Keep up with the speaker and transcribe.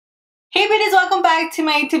Hey beauties, welcome back to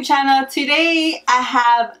my YouTube channel. Today I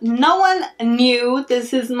have no one new.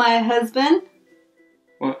 This is my husband.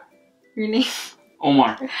 What? Your name?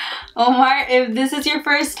 Omar. Omar, if this is your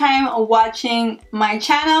first time watching my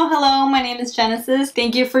channel, hello, my name is Genesis.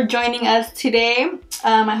 Thank you for joining us today.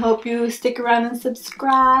 I hope you stick around and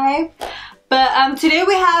subscribe. But today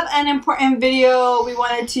we have an important video. We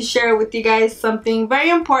wanted to share with you guys something very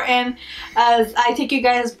important, as I take you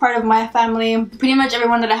guys as part of my family, pretty much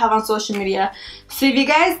everyone that I have on social media. So if you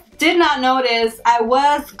guys did not notice, I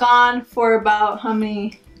was gone for about how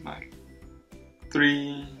many? Like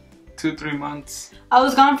 3 months. I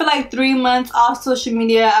was gone for like 3 months off social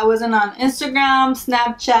media. I wasn't on Instagram,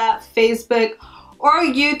 Snapchat, Facebook, or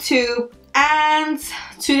YouTube. And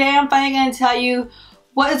today I'm finally going to tell you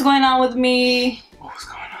what is going on with me. What was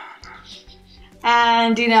going on?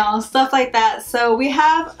 And you know, stuff like that. So we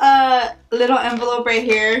have a little envelope right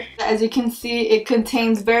here. As you can see, it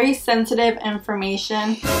contains very sensitive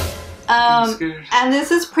information. And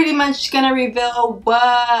this is pretty much gonna reveal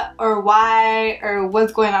what or why or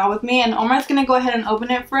what's going on with me. And Omar's gonna go ahead and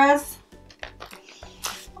open it for us.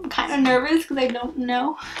 I'm kind of nervous because I don't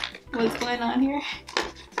know what's going on here.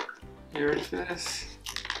 You ready for this?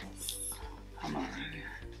 I'm not ready.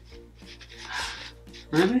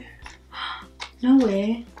 Really? No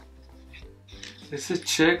way. It's a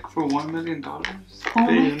check for $1 million? Oh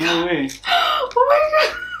hey, my no way. Oh my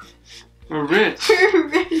god. We're rich. We're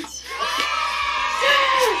rich.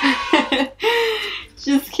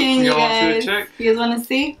 Just kidding, you guys. You guys want to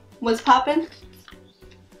see what's popping?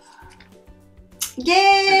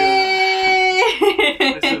 Yay!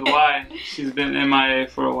 This is why she's been MIA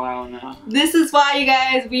for a while now. This is why, you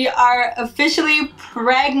guys, we are officially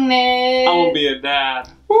pregnant. I'm gonna be a dad.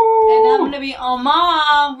 And I'm gonna be a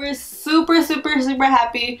mom. We're super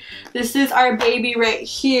happy. This is our baby right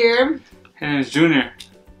here. And it's Junior.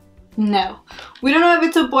 No, we don't know if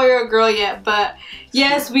it's a boy or a girl yet, but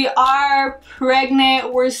yes, we are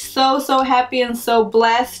pregnant. We're so happy and so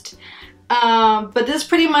blessed. But this is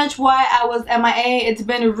pretty much why I was MIA. It's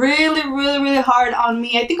been really hard on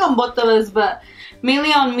me. I think on both of us, but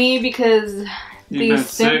mainly on me because these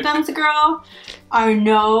symptoms, girl, are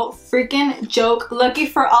no freaking joke. Lucky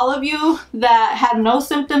for all of you that had no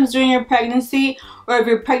symptoms during your pregnancy, or if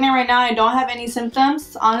you're pregnant right now and don't have any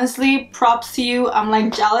symptoms, honestly, props to you. I'm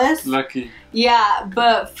like jealous. Lucky. Yeah,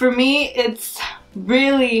 but for me, it's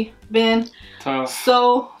really been tough.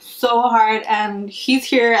 So hard, and he's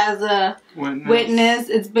here as a witness.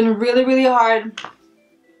 It's been really hard.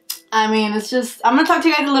 I mean, it's just, I'm gonna talk to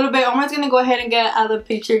you guys a little bit. Omar's gonna go ahead and get out of the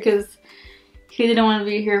picture because he didn't want to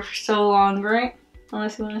be here for so long, right?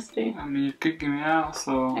 Unless you want to stay. I mean, you're kicking me out,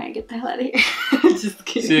 so alright, get the hell out of here. Just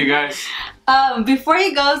kidding. See you guys. Before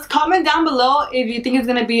he goes, comment down below if you think it's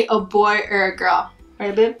gonna be a boy or a girl.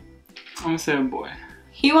 Right, babe? I'm gonna say a boy.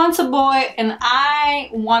 He wants a boy and I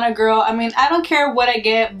want a girl. I mean, I don't care what I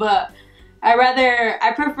get, but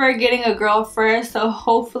I prefer getting a girl first. So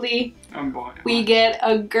hopefully we get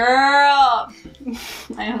a girl.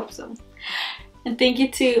 I hope so. And thank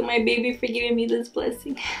you to my baby for giving me this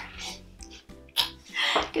blessing.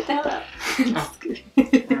 Get the hell out. Oh.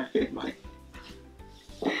 Right, bye.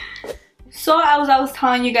 So as I was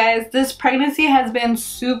telling you guys, this pregnancy has been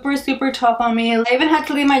super tough on me. I even had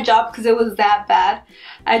to leave my job because it was that bad.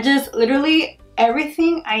 I just literally,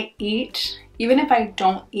 everything I eat, even if I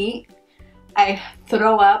don't eat, I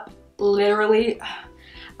throw up, literally.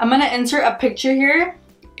 I'm gonna insert a picture here.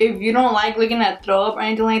 If you don't like looking at throw up or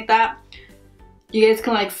anything like that, you guys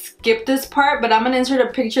can like skip this part, but I'm gonna insert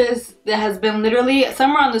a picture that has been literally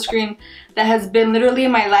somewhere on the screen, that has been literally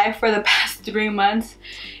my life for the past 3 months.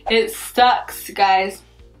 It sucks, guys.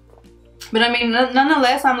 But I mean,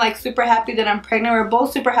 nonetheless, I'm like super happy that I'm pregnant. We're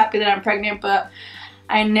both super happy that I'm pregnant, but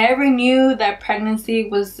I never knew that pregnancy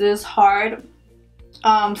was this hard.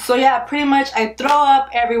 So yeah, pretty much I throw up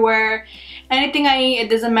everywhere. Anything I eat, it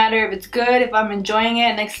doesn't matter if it's good, if I'm enjoying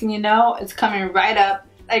it, next thing you know, it's coming right up.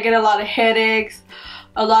 I get a lot of headaches,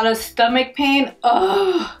 a lot of stomach pain.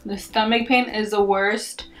 Oh, the stomach pain is the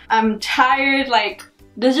worst. I'm tired, like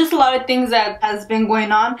there's just a lot of things that has been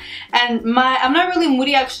going on. And I'm not really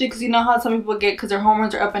moody actually, because you know how some people get because their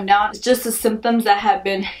hormones are up and down. It's just the symptoms that have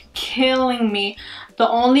been killing me. The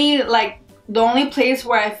only place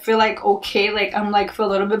where I feel like okay, like I'm like feel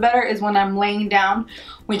a little bit better, is when I'm laying down,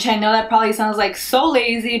 which I know that probably sounds like so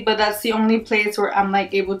lazy, but that's the only place where I'm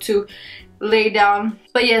like able to lay down.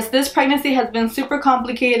 But yes, this pregnancy has been super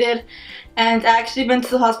complicated, and I actually been to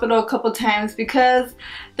the hospital a couple times because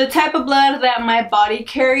the type of blood that my body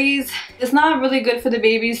carries is not really good for the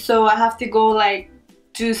baby. So I have to go like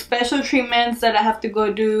do special treatments that I have to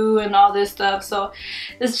go do and all this stuff. So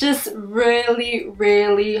it's just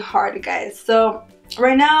really hard, guys. So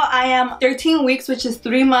right now I am 13 weeks, which is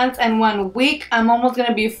 3 months and 1 week. I'm almost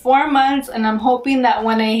gonna be 4 months, and I'm hoping that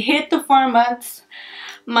when I hit the 4 months,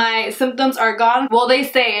 my symptoms are gone. Well, they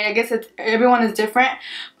say, I guess everyone is different,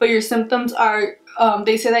 but your symptoms are,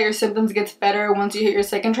 they say that your symptoms gets better once you hit your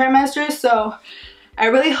 2nd trimester. So I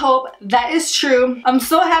really hope that is true. I'm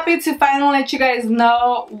so happy to finally let you guys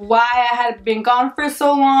know why I had been gone for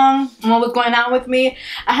so long and what was going on with me.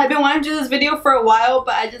 I had been wanting to do this video for a while,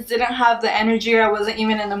 but I just didn't have the energy, or I wasn't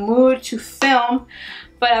even in the mood to film.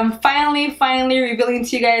 But I'm finally revealing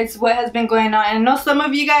to you guys what has been going on. And I know some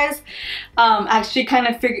of you guys actually kind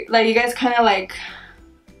of figured, like, you guys kind of like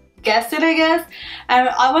guessed it, I guess. And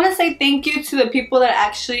I want to say thank you to the people that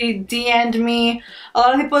actually DM'd me. A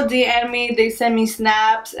lot of people DM'd me, they sent me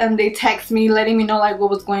snaps and they text me letting me know like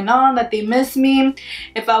what was going on, that they miss me,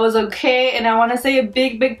 if I was okay. And I want to say a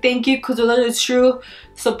big thank you, because those are the true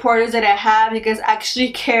supporters that I have. You guys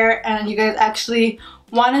actually care, and you guys actually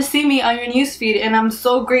want to see me on your newsfeed, and I'm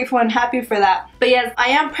so grateful and happy for that. But yes, I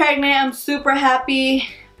am pregnant. I'm super happy.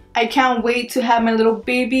 I can't wait to have my little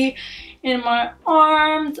baby in my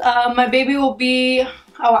arms. My baby will be,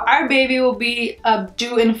 our baby will be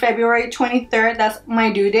due in February 23rd. That's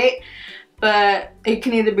my due date, but it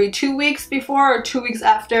can either be 2 weeks before or 2 weeks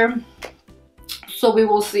after, so we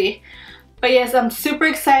will see. But yes, I'm super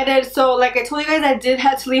excited. So like I told you guys, I did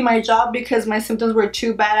have to leave my job because my symptoms were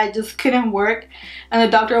too bad. I just couldn't work, and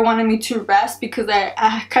the doctor wanted me to rest because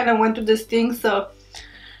I kind of went through this thing. So,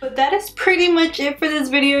 but that is pretty much it for this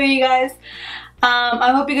video, you guys.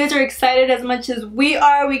 I hope you guys are excited as much as we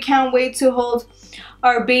are. We can't wait to hold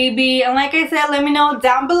our baby. And like I said, let me know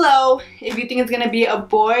down below if you think it's gonna be a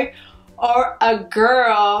boy or a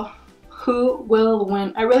girl. Who will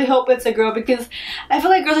win? I really hope it's a girl, because I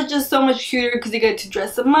feel like girls are just so much cuter because you get to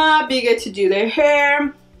dress them up, you get to do their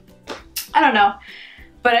hair. I don't know,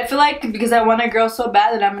 but I feel like because I want a girl so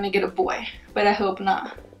bad that I'm gonna get a boy, but I hope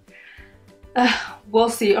not. We'll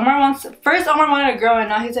see. Omar wanted a girl, and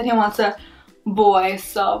now he said he wants a boy,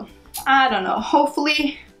 so I don't know.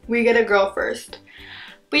 Hopefully we get a girl first.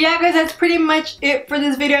 But yeah, guys, that's pretty much it for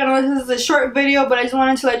this video. I know this is a short video, but I just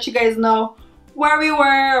wanted to let you guys know where we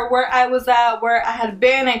were, where I was at, where I had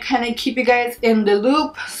been, and kind of keep you guys in the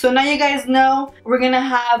loop. So now you guys know we're gonna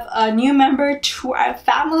have a new member to our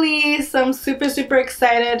family, so I'm super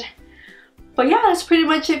excited. But yeah, that's pretty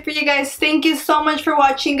much it for you guys. Thank you so much for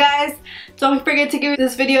watching, guys. Don't forget to give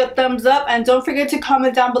this video a thumbs up, and don't forget to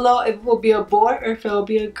comment down below if it will be a boy or if it will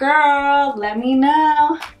be a girl. Let me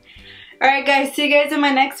know. Alright guys, see you guys in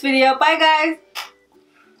my next video. Bye guys.